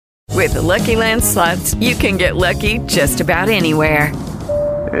With the Lucky Land Slots, you can get lucky just about anywhere.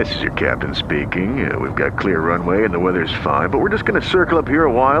 This is your captain speaking. We've got clear runway and the weather's fine, but we're just going to circle up here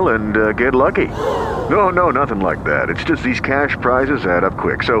a while and get lucky. No, nothing like that. It's just these cash prizes add up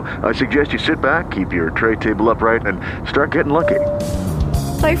quick. So I suggest you sit back, keep your tray table upright, and start getting lucky.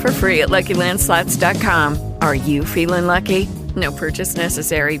 Play for free at LuckyLandSlots.com. Are you feeling lucky? No purchase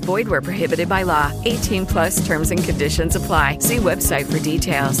necessary. Void where prohibited by law. 18 plus terms and conditions apply. See website for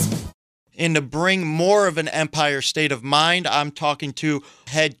details. And to bring more of an Empire state of mind, I'm talking to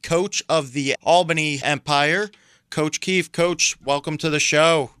head coach of the Albany Empire, Coach Keefe. Coach, welcome to the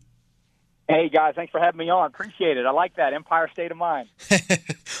show. Hey, guys. Thanks for having me on. Appreciate it. I like that, Empire state of mind.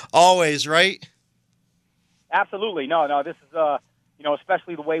 Always, right? Absolutely. No, this is,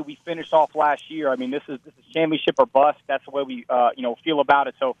 especially the way we finished off last year. I mean, this is championship or bust. That's the way we, feel about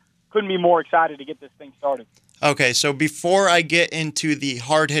it. So couldn't be more excited to get this thing started. Okay, so before I get into the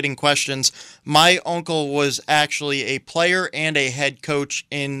hard-hitting questions, my uncle was actually a player and a head coach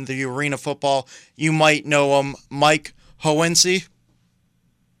in the arena football. You might know him, Mike Hohensee.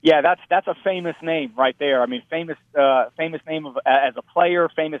 Yeah, that's a famous name right there. I mean, famous name as a player,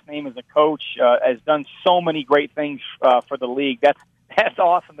 famous name as a coach. Has done so many great things for the league. That's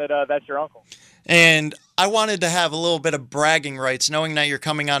awesome that that's your uncle. And I wanted to have a little bit of bragging rights, knowing that you're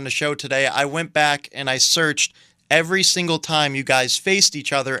coming on the show today. I went back and I searched every single time you guys faced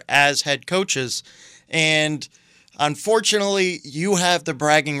each other as head coaches. And unfortunately, you have the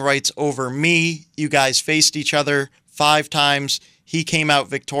bragging rights over me. You guys faced each other 5 times. He came out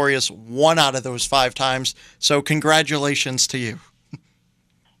victorious 1 out of those 5 times. So congratulations to you.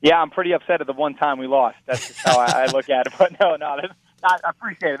 Yeah, I'm pretty upset at the one time we lost. That's just how I look at it. But no, I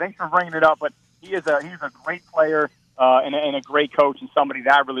appreciate it. Thanks for bringing it up. But he's a great player and a great coach and somebody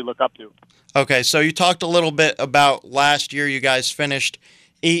that I really look up to. Okay, so you talked a little bit about last year. You guys finished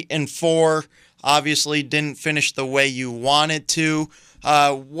 8-4. Obviously, didn't finish the way you wanted to.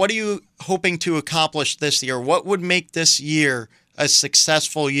 What are you hoping to accomplish this year? What would make this year a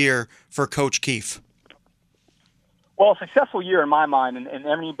successful year for Coach Keefe? Well, a successful year in my mind, and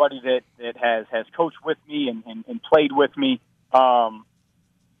anybody that has coached with me and played with me,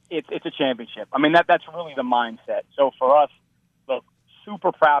 it's a championship. I mean, that's really the mindset. So for us, look,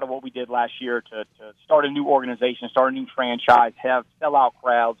 super proud of what we did last year to start a new organization, start a new franchise, have sellout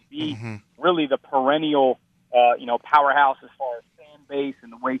crowds, be really the perennial, powerhouse as far as fan base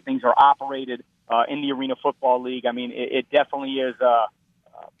and the way things are operated in the Arena Football League. I mean, it definitely is,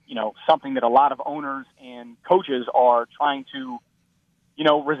 something that a lot of owners and coaches are trying to,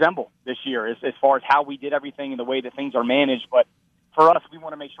 resemble this year as far as how we did everything and the way that things are managed. But for us, we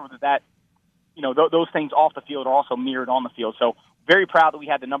want to make sure that those things off the field are also mirrored on the field. So very proud that we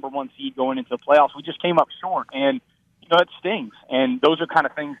had the number 1 seed going into the playoffs. We just came up short, and, it stings. And those are kind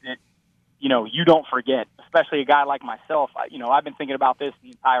of things that, you don't forget, especially a guy like myself. I've been thinking about this the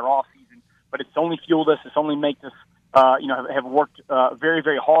entire offseason, but it's only fueled us. It's only made us, have worked very,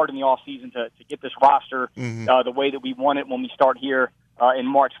 very hard in the offseason to get this roster the way that we want it when we start here in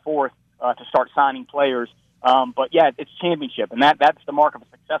March 4th to start signing players. But, yeah, it's championship, and that's the mark of a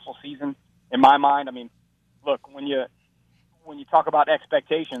successful season in my mind. I mean, look, when you talk about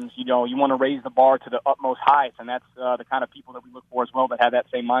expectations, you want to raise the bar to the utmost heights, and that's the kind of people that we look for as well that have that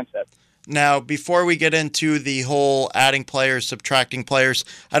same mindset. Now, before we get into the whole adding players, subtracting players,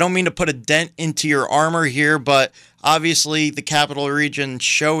 I don't mean to put a dent into your armor here, but obviously the Capital Region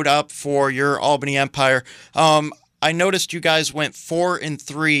showed up for your Albany Empire. I noticed you guys went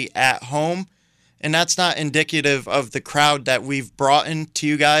 4-3 at home, and that's not indicative of the crowd that we've brought in to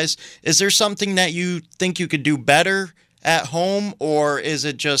you guys. Is there something that you think you could do better at home, or is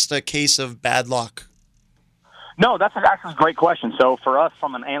it just a case of bad luck? No, that's actually a great question. So for us,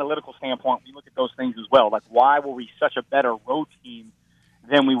 from an analytical standpoint, we look at those things as well. Like, why were we such a better road team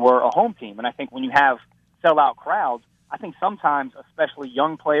than we were a home team? And I think when you have sellout crowds, I think sometimes, especially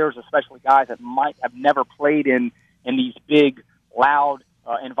young players, especially guys that might have never played in these big, loud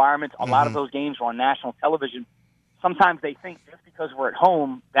environments, a lot of those games are on national television. Sometimes they think just because we're at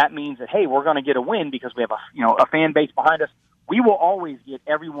home, that means that, hey, we're going to get a win because we have a fan base behind us. We will always get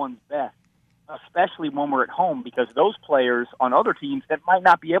everyone's best, especially when we're at home, because those players on other teams that might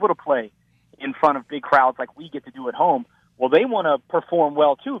not be able to play in front of big crowds like we get to do at home, well, they want to perform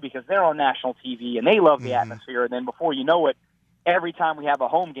well too because they're on national TV and they love the atmosphere. And then before you know it, every time we have a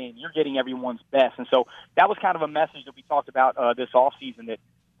home game, you're getting everyone's best. And so that was kind of a message that we talked about this offseason, that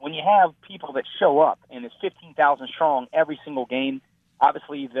when you have people that show up and it's 15,000 strong every single game,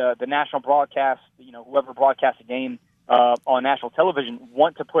 obviously the national broadcast, whoever broadcasts a game on national television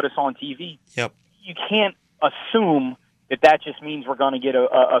want to put us on TV. Yep. You can't assume that just means we're going to get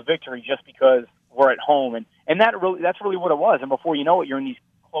a victory just because we're at home. And that's really what it was. And before you know it, you're in these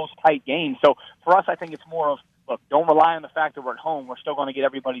close, tight games. So for us, I think it's more of, look, don't rely on the fact that we're at home. We're still going to get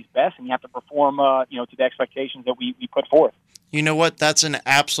everybody's best, and you have to perform, to the expectations that we put forth. You know what? That's an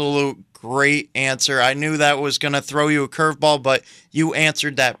absolute great answer. I knew that was going to throw you a curveball, but you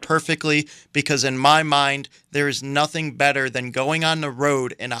answered that perfectly, because in my mind, there is nothing better than going on the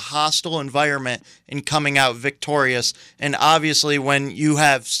road in a hostile environment and coming out victorious. And obviously, when you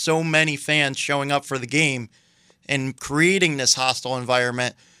have so many fans showing up for the game and creating this hostile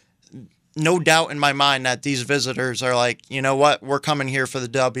environment, no doubt in my mind that these visitors are like, you know what, we're coming here for the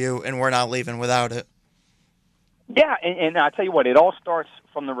W and we're not leaving without it. Yeah, and I tell you what, it all starts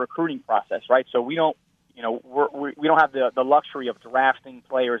from the recruiting process, right? So we don't, we don't have the luxury of drafting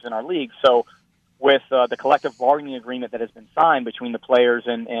players in our league. So with the collective bargaining agreement that has been signed between the players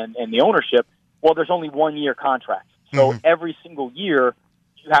and the ownership, well, there's only 1 year contracts. So every single year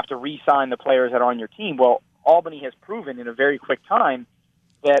you have to re-sign the players that are on your team. Well, Albany has proven in a very quick time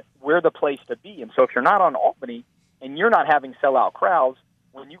that we're the place to be. And so if you're not on Albany and you're not having sellout crowds,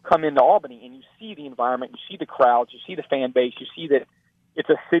 when you come into Albany and you see the environment, you see the crowds, you see the fan base, you see that it's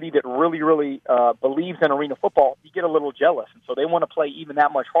a city that really, really believes in arena football, you get a little jealous. And so they want to play even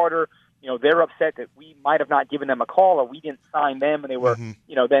that much harder. They're upset that we might have not given them a call, or we didn't sign them, and they were,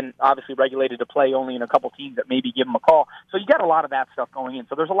 then obviously regulated to play only in a couple teams that maybe give them a call. So you got a lot of that stuff going in.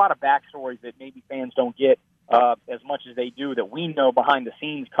 So there's a lot of backstories that maybe fans don't get as much as they do, that we know behind the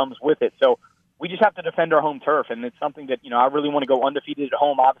scenes comes with it. So we just have to defend our home turf, and it's something that, I really want to go undefeated at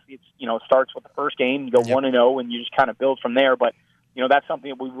home. Obviously, it's, it starts with the first game, you go 1-0, and you just kind of build from there. But, that's something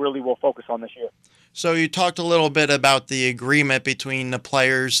that we really will focus on this year. So you talked a little bit about the agreement between the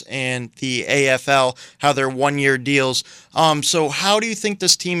players and the AFL, how they're 1 year deals. So how do you think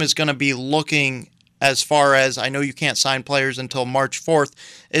this team is going to be looking as far as, I know you can't sign players until March 4th.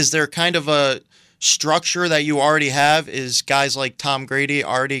 Is there kind of a structure that you already have? Is guys like Tom Grady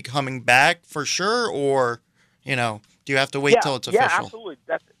already coming back for sure, or do you have to wait till it's official? Yeah, absolutely.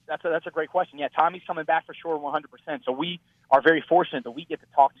 That's a great question. Yeah, Tommy's coming back for sure, 100%. So we are very fortunate that we get to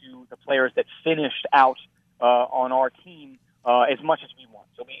talk to the players that finished out on our team as much as we want.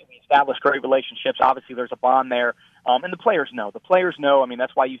 So we establish great relationships. Obviously, there's a bond there, and the players know. I mean,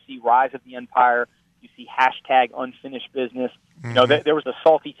 that's why you see Rise of the Empire. You see #unfinishedbusiness. There was a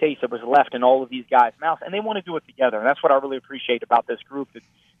salty taste that was left in all of these guys' mouths, and they want to do it together. And that's what I really appreciate about this group, that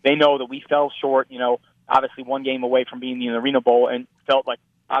they know that we fell short, obviously one game away from being in the Arena Bowl, and felt like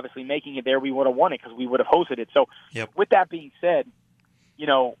obviously making it there, we would have won it because we would have hosted it. So with that being said, we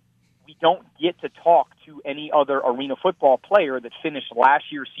don't get to talk to any other arena football player that finished last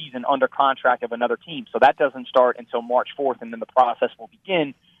year's season under contract of another team. So that doesn't start until March 4th, and then the process will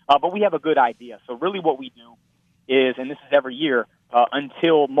begin. But we have a good idea. So really what we do is, and this is every year,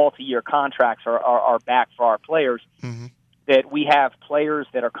 until multi-year contracts are back for our players, that we have players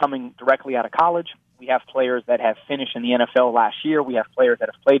that are coming directly out of college. We have players that have finished in the NFL last year. We have players that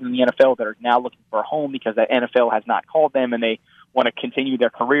have played in the NFL that are now looking for a home because the NFL has not called them and they want to continue their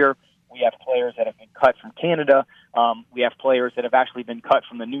career. We have players that have been cut from Canada. We have players that have actually been cut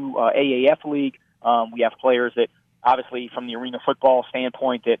from the new AAF league. We have players that, obviously, from the arena football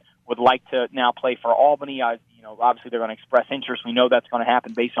standpoint, that would like to now play for Albany. Obviously they're going to express interest. We know that's going to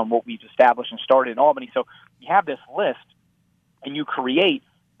happen based on what we've established and started in Albany. So you have this list, and you create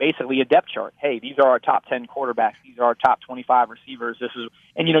basically a depth chart. Hey, these are our top 10 quarterbacks. These are our top 25 receivers.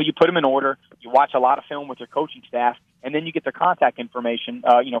 And you put them in order. You watch a lot of film with your coaching staff, and then you get their contact information,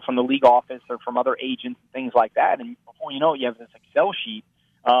 from the league office or from other agents and things like that. And before you know it, you have this Excel sheet,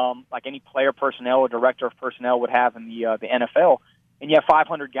 like any player personnel or director of personnel would have in the NFL. And you have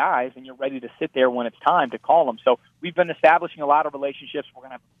 500 guys, and you're ready to sit there when it's time to call them. So we've been establishing a lot of relationships. We're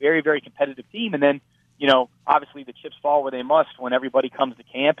going to have a very, very competitive team. And then, obviously the chips fall where they must when everybody comes to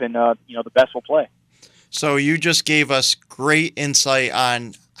camp, and, the best will play. So you just gave us great insight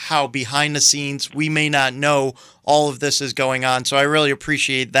on how behind the scenes we may not know all of this is going on. So I really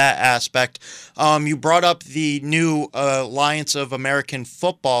appreciate that aspect. You brought up the new Alliance of American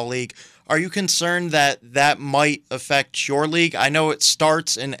Football League. Are you concerned that might affect your league? I know it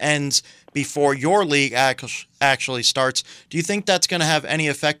starts and ends before your league actually starts. Do you think that's going to have any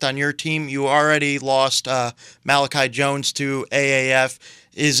effect on your team? You already lost Malachi Jones to AAF.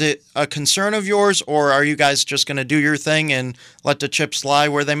 Is it a concern of yours, or are you guys just going to do your thing and let the chips lie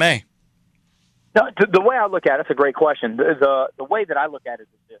where they may? No, the way I look at it, it's a great question. The way that I look at it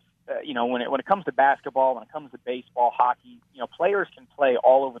is this. when it comes to basketball, when it comes to baseball, hockey, players can play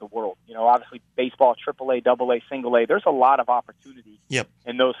all over the world. Obviously baseball, AAA, AA, single A. There's a lot of opportunity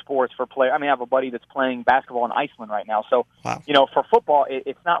in those sports for players. I mean, I have a buddy that's playing basketball in Iceland right now. So, wow. For football,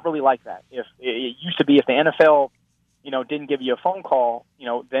 it's not really like that. If it used to be, if the NFL, didn't give you a phone call,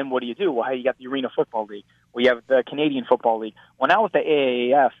 then what do you do? Well, hey, you got the Arena Football League. Well, you have the Canadian Football League. Well, now with the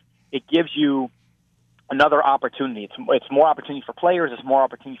AAF, it gives you another opportunity. It's more opportunity for players. It's more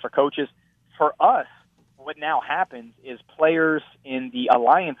opportunity for coaches. For us, what now happens is players in the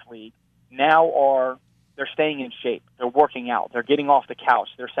Alliance League now they're staying in shape. They're working out. They're getting off the couch.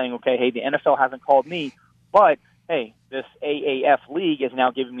 They're saying, okay, hey, the NFL hasn't called me, but hey, this AAF league is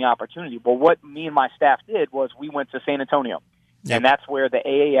now giving me opportunity. Well, what me and my staff did was we went to San Antonio, and that's where the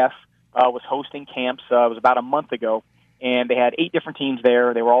AAF was hosting camps. It was about a month ago. And they had 8 different teams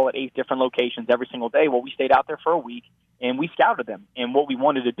there. They were all at 8 different locations every single day. Well, we stayed out there for a week, and we scouted them. And what we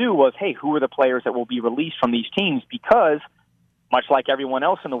wanted to do was, hey, who are the players that will be released from these teams? Because, much like everyone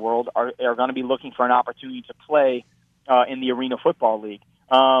else in the world, are going to be looking for an opportunity to play in the Arena Football League,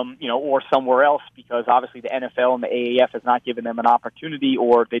 or somewhere else, because obviously the NFL and the AAF has not given them an opportunity,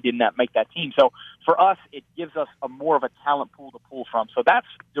 or they did not make that team. So for us, it gives us more of a talent pool to pull from. So that's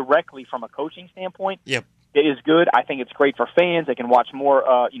directly from a coaching standpoint. Yep. It is good. I think it's great for fans. They can watch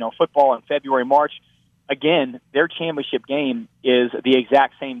more, football in February, March. Again, their championship game is the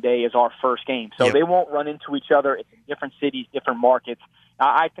exact same day as our first game. So they won't run into each other. It's in different cities, different markets.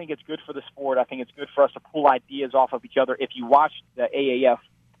 I think it's good for the sport. I think it's good for us to pull ideas off of each other. If you watch the AAF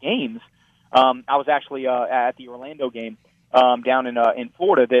games, I was actually at the Orlando game down in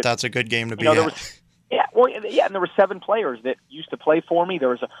Florida. That's a good game to be at. And there were 7 players that used to play for me. There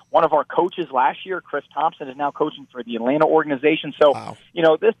was one of our coaches last year, Chris Thompson, is now coaching for the Atlanta organization. So, wow.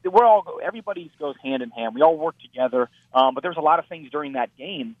 Everybody goes hand in hand. We all work together. But there's a lot of things during that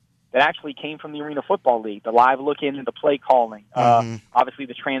game that actually came from the Arena Football League, the live look into the play calling, obviously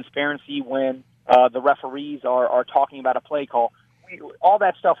the transparency when the referees are talking about a play call. All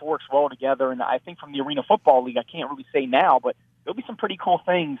that stuff works well together, and I think from the Arena Football League, I can't really say now, but there'll be some pretty cool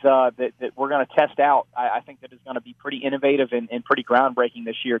things that we're going to test out. I think that is going to be pretty innovative and pretty groundbreaking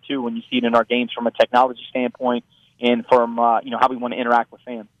this year, too, when you see it in our games from a technology standpoint and from how we want to interact with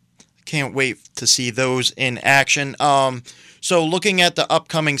fans. Can't wait to see those in action. So looking at the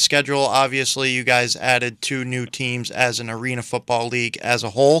upcoming schedule, obviously you guys added 2 new teams as an Arena Football League as a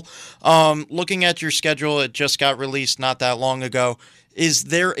whole. Looking at your schedule, it just got released not that long ago. Is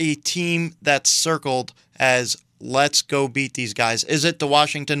there a team that's circled as let's go beat these guys? Is it the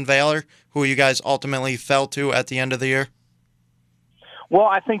Washington Valor, who you guys ultimately fell to at the end of the year? Well,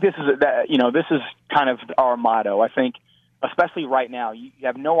 I think this is kind of our motto. I think, especially right now, you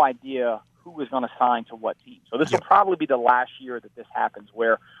have no idea who is going to sign to what team. So this will probably be the last year that this happens,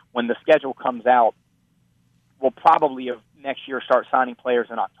 where when the schedule comes out, we'll probably next year start signing players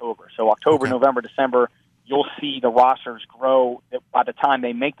in October. So October, November, December, you'll see the rosters grow. By the time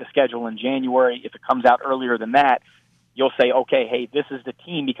they make the schedule in January, if it comes out earlier than that, you'll say, okay, hey, this is the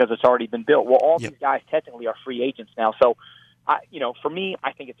team because it's already been built. Well, all these guys technically are free agents now. So, for me,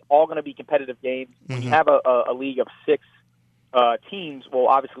 I think it's all going to be competitive games. When you have a league of 6 teams, well,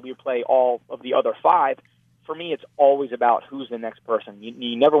 obviously we play all of the other 5. For me, it's always about who's the next person.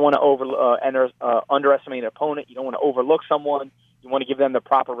 You never want to underestimate an opponent. You don't want to overlook someone. You want to give them the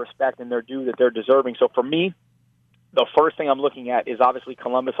proper respect and their due that they're deserving. So for me, the first thing I'm looking at is obviously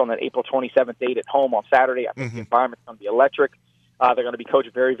Columbus on that April 27th date at home on Saturday. I think the environment's going to be electric. They're going to be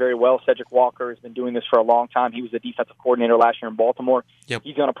coached very, very well. Cedric Walker has been doing this for a long time. He was the defensive coordinator last year in Baltimore.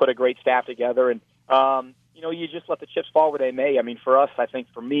 He's going to put a great staff together. And, you just let the chips fall where they may. I mean, for us, I think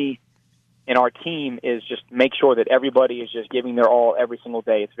for me and our team is just make sure that everybody is just giving their all every single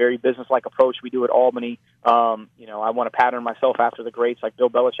day. It's a very business-like approach we do at Albany. I want to pattern myself after the greats like Bill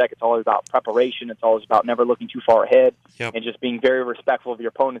Belichick. It's always about preparation. It's always about never looking too far ahead and just being very respectful of your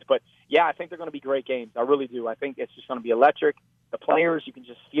opponents. But, yeah, I think they're going to be great games. I really do. I think it's just going to be electric. The players, you can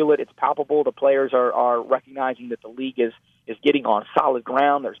just feel it. It's palpable. The players are recognizing that the league is getting on solid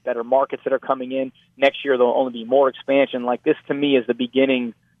ground. There's better markets that are coming in. Next year, there'll only be more expansion. Like, this, to me, is the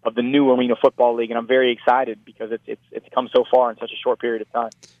beginning of the new Arena Football League, and I'm very excited because it's come so far in such a short period of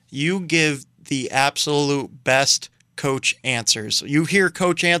time. You give the absolute best coach answers. You hear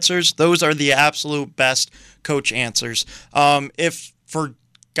coach answers, those are the absolute best coach answers. If, for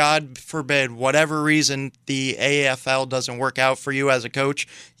God forbid, whatever reason, the AFL doesn't work out for you as a coach,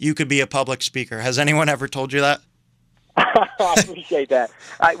 you could be a public speaker. Has anyone ever told you that? I appreciate that.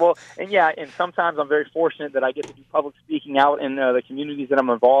 And sometimes I'm very fortunate that I get to do public speaking out in the communities that I'm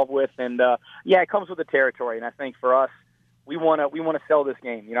involved with. And, it comes with the territory. And I think for us, we want to sell this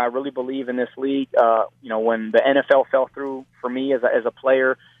game. You know, I really believe in this league. You know, when the NFL fell through for me as a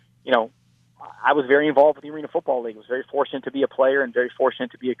player, you know, I was very involved with the Arena Football League. I was very fortunate to be a player and very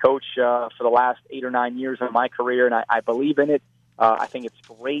fortunate to be a coach for the last 8 or 9 years of my career, and I believe in it. I think it's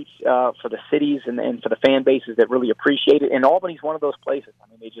great for the cities and for the fan bases that really appreciate it. And Albany's one of those places. I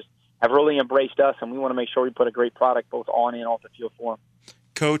mean, they just have really embraced us, and we want to make sure we put a great product both on and off the field for them.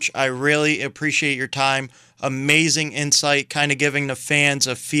 Coach, I really appreciate your time. Amazing insight, kind of giving the fans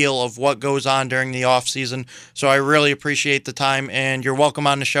a feel of what goes on during the off season. So I really appreciate the time, and you're welcome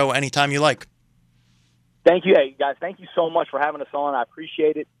on the show anytime you like. Thank you, hey guys. Thank you so much for having us on. I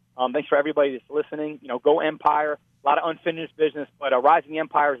appreciate it. Thanks for everybody that's listening. You know, go Empire. A lot of unfinished business, but Rising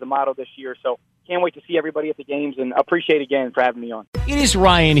Empire is the motto this year. So can't wait to see everybody at the games, and appreciate again for having me on. It is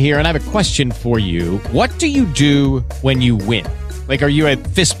Ryan here, and I have a question for you. What do you do when you win? Like, are you a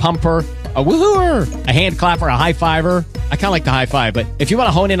fist pumper, a woohooer, a hand clapper, a high fiver? I kind of like the high five, but if you want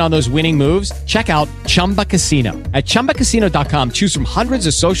to hone in on those winning moves, check out Chumba Casino. At ChumbaCasino.com, choose from hundreds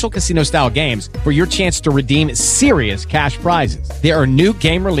of social casino-style games for your chance to redeem serious cash prizes. There are new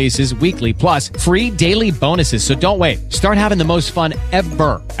game releases weekly, plus free daily bonuses. So don't wait. Start having the most fun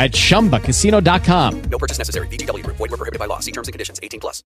ever at ChumbaCasino.com. No purchase necessary. VGW Group. Void where prohibited by law. See terms and conditions. 18+.